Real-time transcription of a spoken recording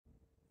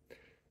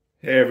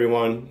Hey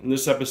everyone, in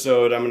this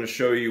episode I'm going to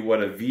show you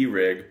what a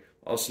V-rig,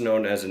 also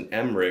known as an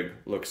M-rig,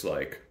 looks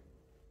like.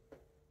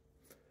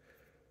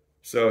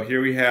 So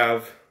here we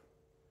have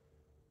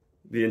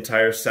the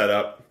entire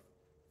setup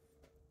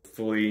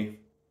fully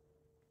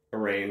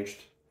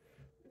arranged,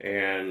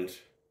 and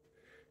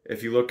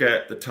if you look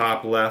at the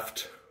top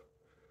left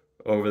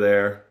over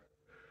there,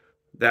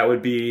 that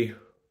would be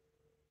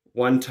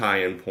one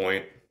tie-in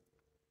point,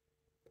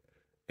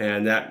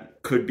 and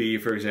that could be,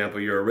 for example,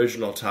 your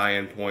original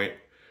tie-in point.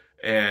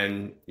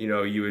 And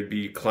you would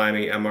be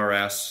climbing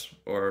MRS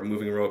or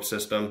moving rope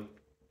system,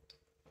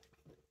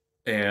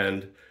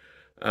 and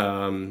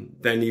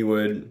then you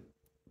would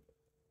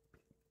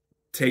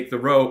take the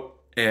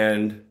rope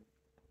and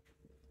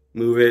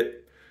move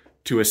it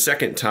to a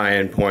second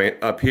tie-in point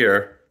up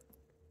here,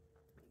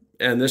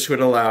 and this would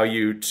allow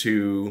you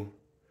to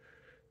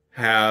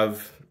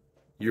have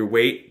your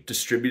weight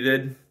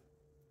distributed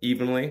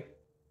evenly,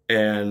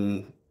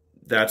 and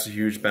that's a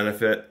huge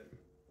benefit.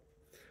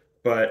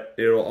 But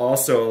it will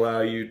also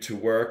allow you to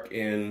work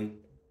in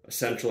a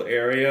central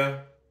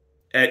area.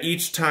 At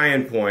each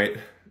tie-in point,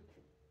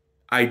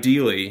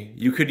 ideally,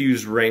 you could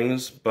use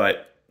rings,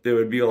 but there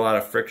would be a lot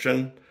of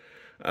friction.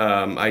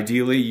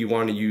 Ideally, you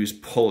want to use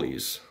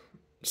pulleys.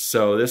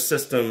 So this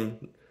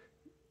system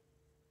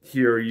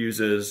here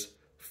uses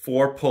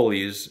 4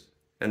 pulleys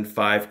and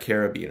 5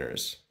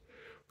 carabiners.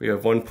 We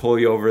have 1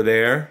 pulley over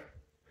there,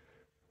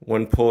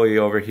 1 pulley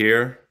over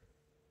here,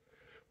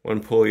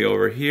 1 pulley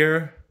over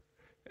here,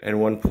 and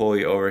 1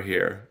 pulley over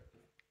here.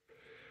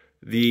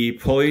 The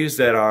pulleys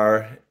that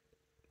are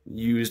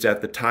used at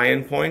the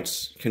tie-in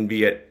points can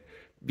be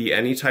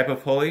any type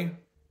of pulley,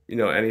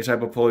 any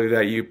type of pulley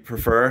that you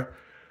prefer,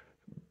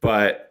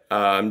 but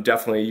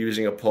definitely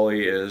using a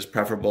pulley is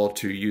preferable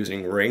to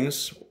using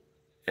rings,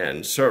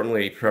 and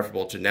certainly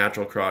preferable to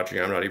natural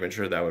crotching. I'm not even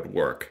sure that would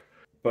work.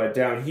 But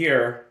down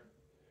here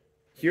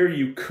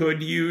you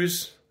could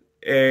use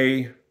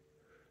a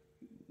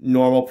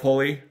normal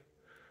pulley,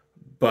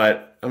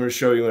 but I'm going to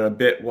show you in a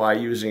bit why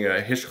using a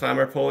hitch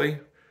climber pulley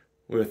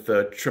with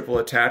triple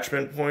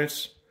attachment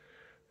points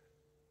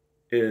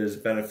is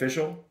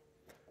beneficial.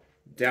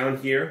 Down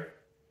here,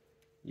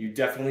 you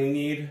definitely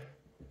need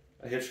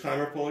a hitch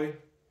climber pulley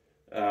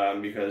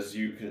because as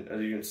you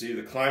can see,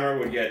 the climber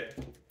would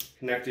get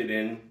connected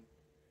in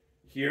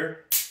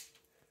here,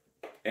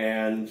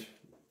 and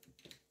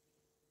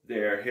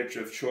their hitch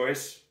of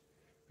choice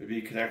would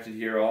be connected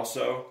here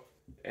also,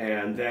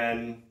 and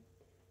then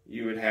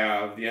you would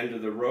have the end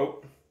of the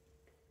rope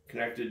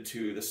connected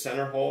to the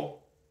center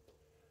hole,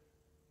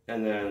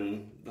 and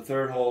then the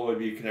third hole would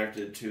be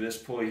connected to this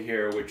pulley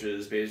here, which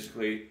is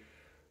basically,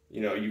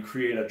 you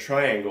create a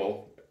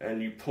triangle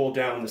and you pull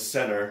down the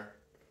center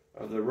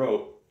of the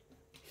rope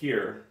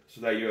here so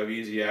that you have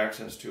easy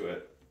access to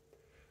it.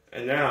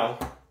 And now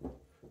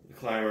the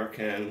climber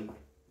can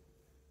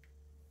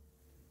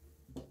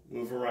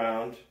move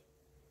around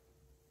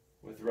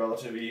with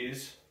relative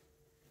ease,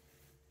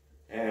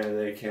 and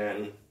they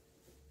can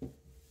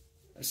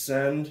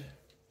ascend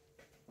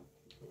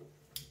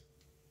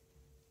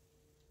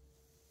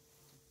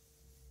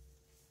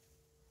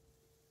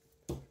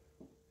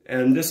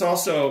and this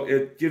also,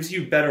 it gives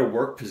you better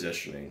work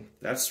positioning.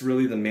 That's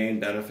really the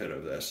main benefit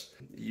of this.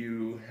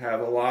 You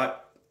have a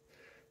lot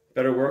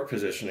better work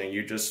positioning.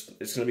 It's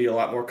going to be a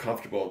lot more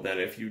comfortable than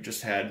if you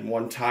just had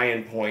 1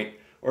 tie-in point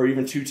or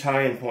even 2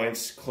 tie-in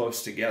points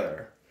close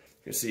together.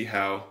 You can see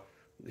how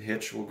the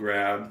hitch will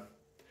grab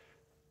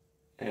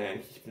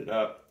and keep it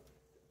up,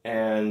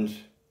 and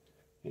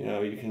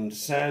you can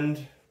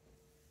descend.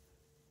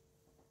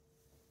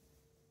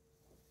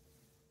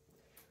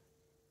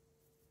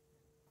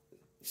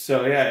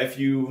 So yeah,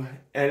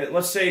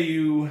 let's say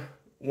you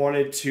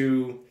wanted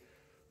to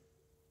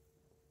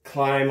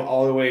climb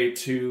all the way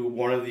to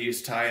one of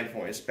these tie-in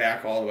points,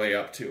 back all the way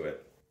up to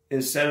it.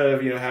 Instead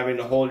of having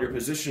to hold your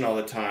position all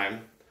the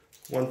time,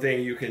 one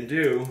thing you can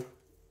do,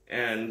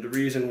 and the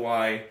reason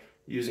why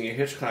using a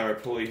hitch climber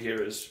pulley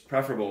here is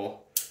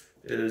preferable,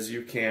 is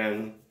you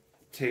can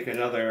take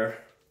another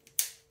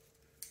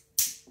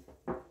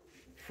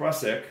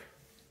prusik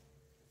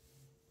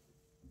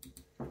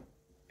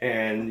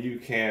and you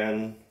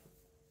can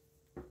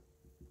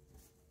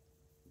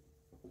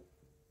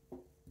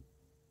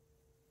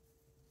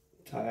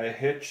tie a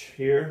hitch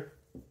here.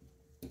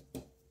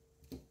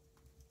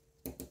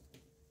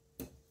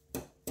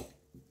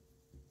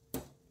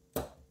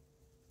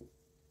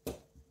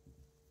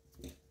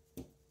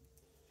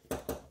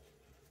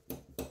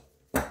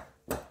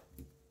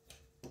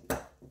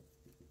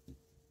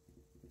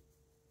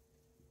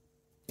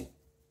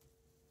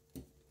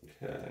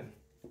 Okay.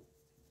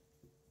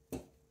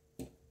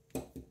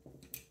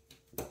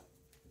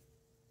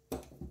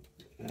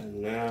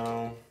 And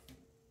now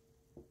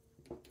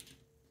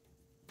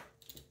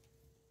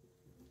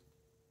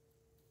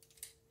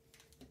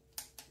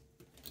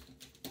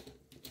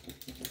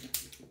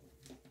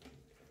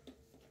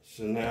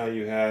so now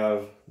you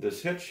have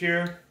this hitch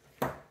here,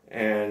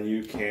 and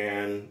you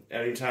can,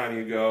 anytime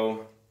you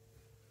go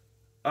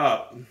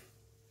up,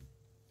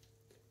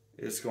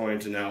 it's going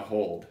to now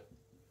hold.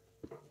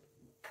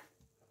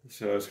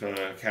 So it's going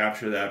to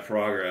capture that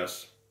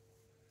progress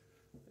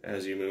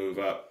as you move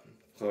up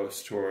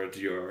close towards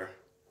your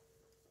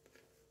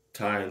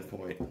tie-in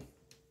point.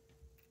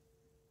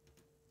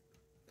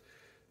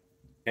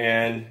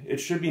 And it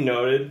should be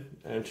noted,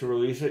 and to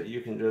release it,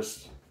 you can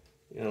just,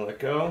 let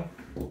go,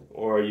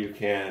 or you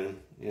can,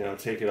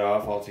 take it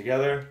off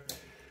altogether.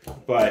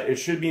 But it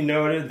should be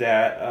noted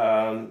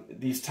that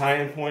these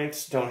tie-in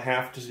points don't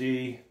have to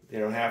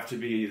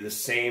be the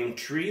same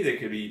tree. They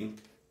could be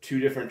two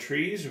different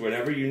trees,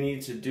 whatever you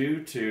need to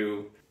do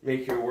to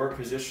make your work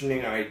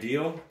positioning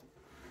ideal.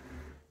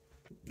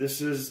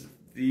 This is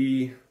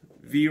the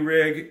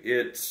V-rig.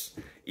 It's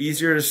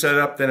easier to set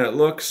up than it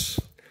looks.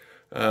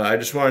 I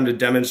just wanted to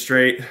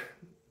demonstrate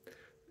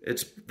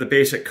the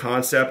basic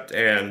concept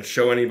and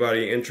show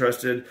anybody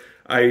interested.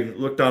 I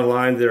looked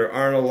online. There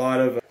aren't a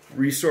lot of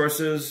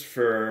resources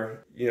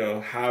for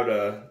how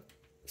to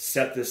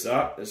set this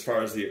up as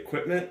far as the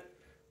equipment.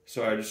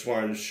 So I just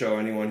wanted to show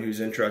anyone who's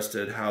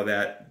interested how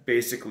that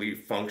basically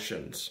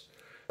functions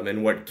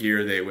and what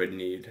gear they would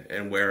need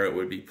and where it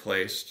would be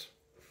placed.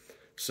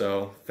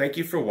 So thank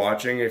you for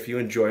watching. If you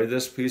enjoyed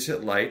this, please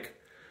hit like.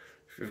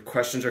 If you have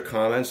questions or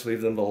comments, leave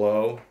them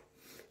below.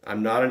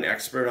 I'm not an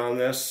expert on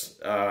this.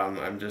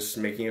 I'm just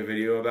making a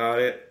video about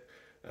it.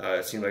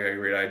 It seemed like a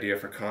great idea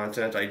for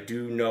content. I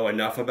do know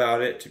enough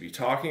about it to be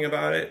talking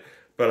about it,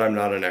 but I'm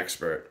not an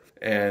expert.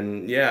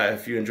 And yeah,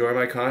 if you enjoy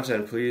my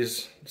content,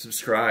 please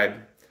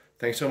subscribe.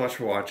 Thanks so much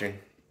for watching.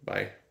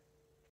 Bye.